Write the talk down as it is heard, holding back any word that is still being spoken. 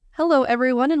Hello,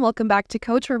 everyone, and welcome back to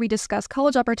Coach, where we discuss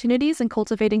college opportunities and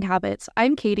cultivating habits.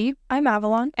 I'm Katie. I'm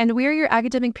Avalon. And we're your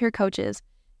academic peer coaches.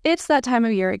 It's that time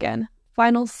of year again,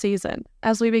 final season.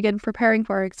 As we begin preparing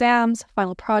for our exams,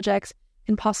 final projects,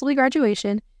 and possibly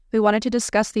graduation, we wanted to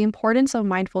discuss the importance of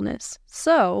mindfulness.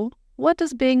 So, what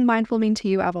does being mindful mean to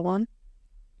you, Avalon?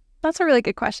 That's a really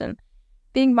good question.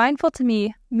 Being mindful to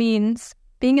me means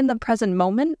being in the present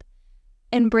moment,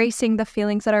 embracing the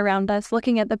feelings that are around us,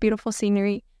 looking at the beautiful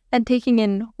scenery, and taking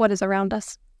in what is around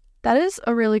us. That is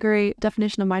a really great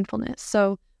definition of mindfulness.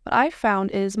 So what I've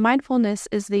found is mindfulness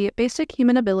is the basic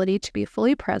human ability to be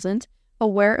fully present,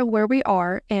 aware of where we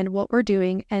are and what we're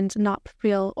doing, and not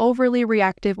feel overly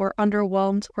reactive or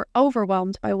underwhelmed or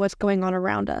overwhelmed by what's going on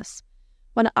around us.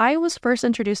 When I was first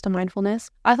introduced to mindfulness,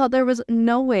 I thought there was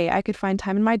no way I could find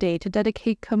time in my day to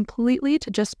dedicate completely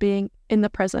to just being in the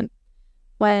present.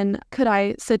 When could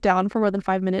I sit down for more than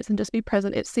 5 minutes and just be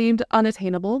present? It seemed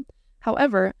unattainable.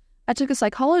 However, I took a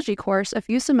psychology course a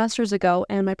few semesters ago,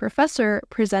 and my professor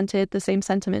presented the same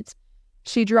sentiments.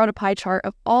 She drew out a pie chart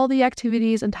of all the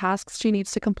activities and tasks she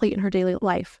needs to complete in her daily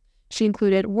life. She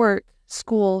included work,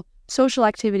 school, social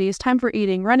activities, time for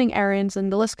eating, running errands,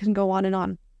 and the list can go on and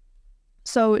on.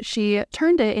 So she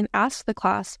turned it and asked the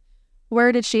class,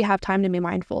 where did she have time to be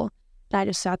mindful? And I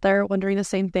just sat there wondering the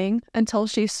same thing until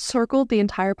she circled the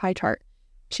entire pie chart.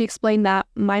 She explained that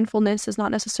mindfulness is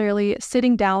not necessarily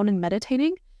sitting down and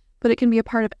meditating, but it can be a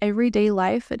part of everyday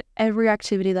life and every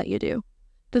activity that you do.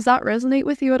 Does that resonate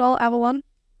with you at all, Avalon?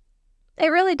 It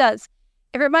really does.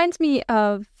 It reminds me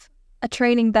of a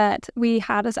training that we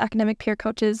had as academic peer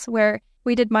coaches where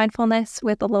we did mindfulness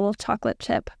with a little chocolate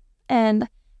chip. And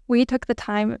we took the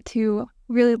time to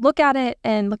really look at it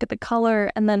and look at the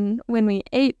color. And then when we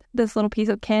ate this little piece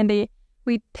of candy,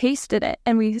 we tasted it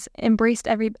and we embraced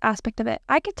every aspect of it.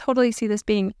 I could totally see this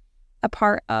being a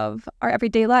part of our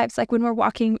everyday lives. Like when we're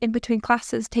walking in between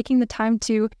classes, taking the time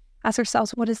to ask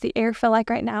ourselves, what does the air feel like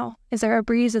right now? Is there a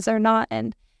breeze? Is there not?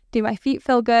 And do my feet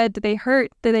feel good? Do they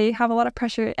hurt? Do they have a lot of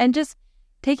pressure? And just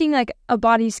taking like a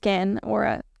body scan or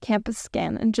a campus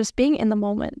scan and just being in the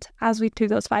moment as we do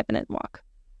those 5-minute walk.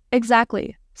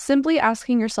 Exactly. Simply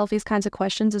asking yourself these kinds of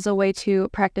questions is a way to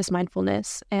practice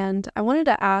mindfulness. And I wanted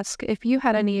to ask if you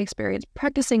had any experience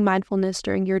practicing mindfulness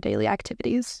during your daily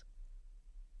activities.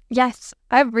 Yes,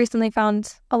 I've recently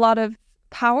found a lot of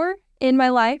power in my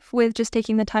life with just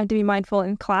taking the time to be mindful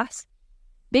in class.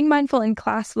 Being mindful in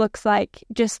class looks like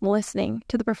just listening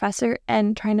to the professor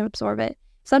and trying to absorb it.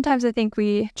 Sometimes I think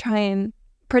we try and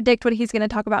predict what he's going to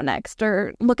talk about next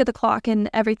or look at the clock and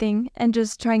everything and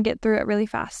just try and get through it really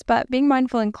fast. But being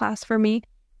mindful in class for me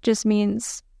just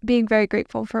means being very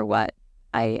grateful for what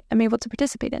I am able to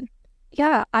participate in.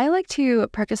 Yeah, I like to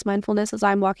practice mindfulness as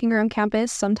I'm walking around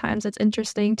campus. Sometimes it's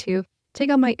interesting to take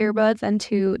out my earbuds and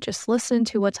to just listen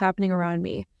to what's happening around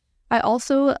me. I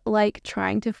also like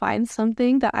trying to find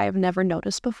something that I have never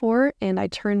noticed before, and I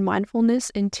turn mindfulness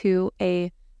into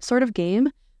a sort of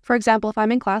game. For example, if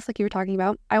I'm in class, like you were talking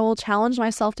about, I will challenge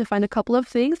myself to find a couple of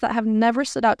things that have never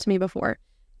stood out to me before.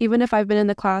 Even if I've been in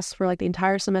the class for like the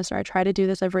entire semester, I try to do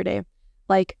this every day.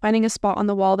 Like finding a spot on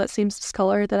the wall that seems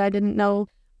discolored that I didn't know,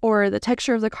 or the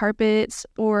texture of the carpets,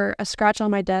 or a scratch on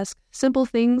my desk. Simple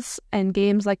things and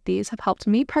games like these have helped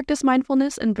me practice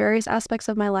mindfulness in various aspects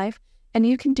of my life. And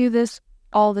you can do this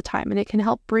all the time, and it can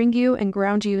help bring you and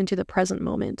ground you into the present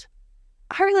moment.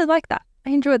 I really like that. I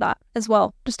enjoy that as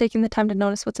well, just taking the time to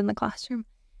notice what's in the classroom.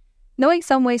 Knowing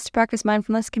some ways to practice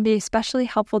mindfulness can be especially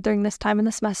helpful during this time in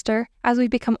the semester as we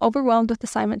become overwhelmed with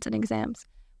assignments and exams.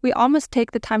 We all must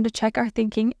take the time to check our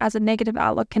thinking, as a negative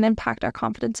outlook can impact our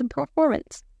confidence and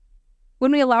performance.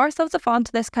 When we allow ourselves to fall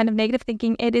into this kind of negative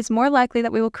thinking, it is more likely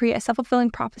that we will create a self-fulfilling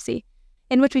prophecy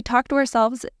in which we talk to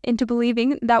ourselves into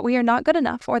believing that we are not good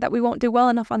enough or that we won't do well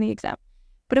enough on the exam.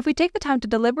 But if we take the time to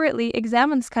deliberately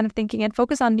examine this kind of thinking and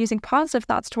focus on using positive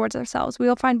thoughts towards ourselves, we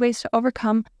will find ways to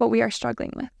overcome what we are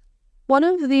struggling with. One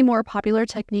of the more popular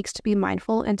techniques to be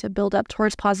mindful and to build up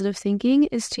towards positive thinking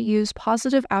is to use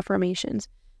positive affirmations.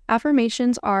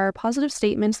 Affirmations are positive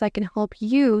statements that can help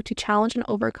you to challenge and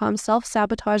overcome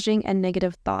self-sabotaging and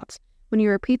negative thoughts. When you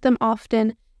repeat them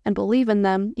often and believe in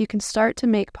them, you can start to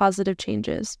make positive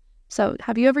changes. So,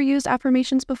 have you ever used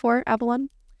affirmations before, Avalon?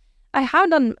 I have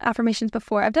done affirmations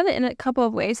before. I've done it in a couple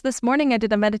of ways. This morning I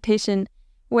did a meditation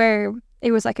where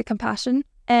it was like a compassion,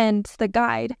 and the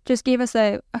guide just gave us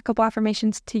a couple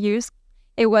affirmations to use.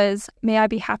 It was, may I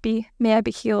be happy, may I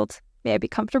be healed, may I be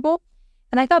comfortable.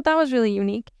 And I thought that was really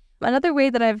unique. Another way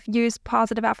that I've used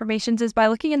positive affirmations is by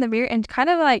looking in the mirror and kind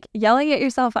of like yelling at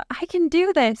yourself, I can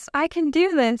do this, I can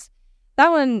do this.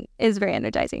 That one is very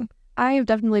energizing. I have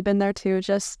definitely been there too,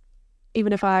 just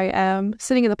Even if I am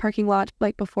sitting in the parking lot,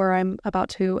 like before I'm about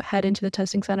to head into the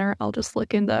testing center, I'll just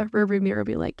look in the rearview mirror and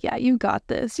be like, yeah, you got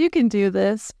this. You can do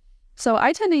this. So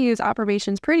I tend to use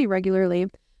affirmations pretty regularly.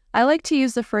 I like to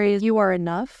use the phrase, you are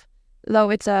enough. Though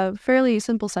it's a fairly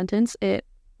simple sentence, it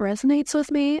resonates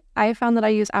with me. I found that I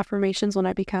use affirmations when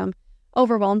I become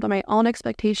overwhelmed by my own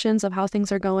expectations of how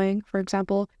things are going. For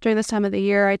example, during this time of the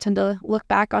year, I tend to look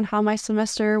back on how my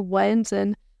semester went,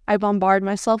 and I bombard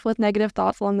myself with negative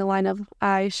thoughts along the line of,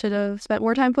 I should have spent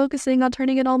more time focusing on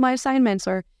turning in all my assignments,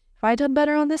 or if I had done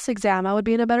better on this exam, I would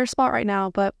be in a better spot right now.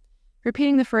 But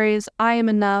repeating the phrase, I am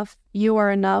enough, you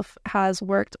are enough, has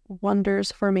worked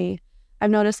wonders for me. I've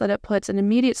noticed that it puts an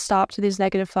immediate stop to these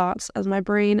negative thoughts as my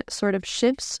brain sort of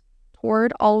shifts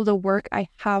toward all of the work I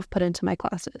have put into my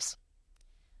classes.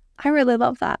 I really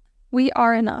love that. We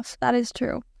are enough. That is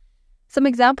true. Some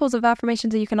examples of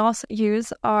affirmations that you can also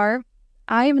use are,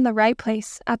 I am in the right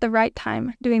place at the right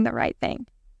time, doing the right thing.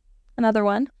 Another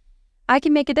one, I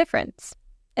can make a difference.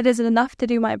 It isn't enough to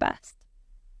do my best.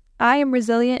 I am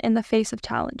resilient in the face of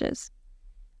challenges.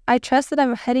 I trust that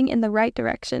I'm heading in the right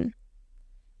direction.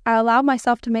 I allow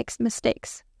myself to make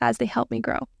mistakes as they help me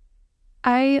grow.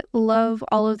 I love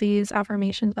all of these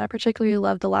affirmations, but I particularly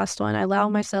love the last one. I allow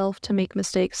myself to make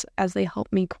mistakes as they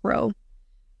help me grow.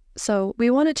 So we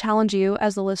want to challenge you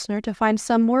as a listener to find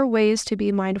some more ways to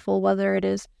be mindful, whether it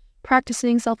is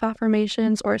practicing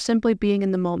self-affirmations or simply being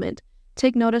in the moment.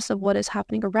 Take notice of what is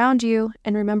happening around you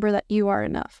and remember that you are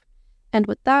enough. And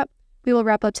with that, we will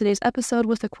wrap up today's episode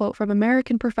with a quote from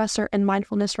American professor and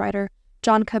mindfulness writer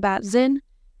Jon Kabat-Zinn.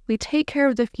 We take care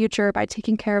of the future by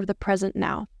taking care of the present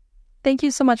now. Thank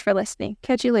you so much for listening.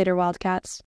 Catch you later, Wildcats.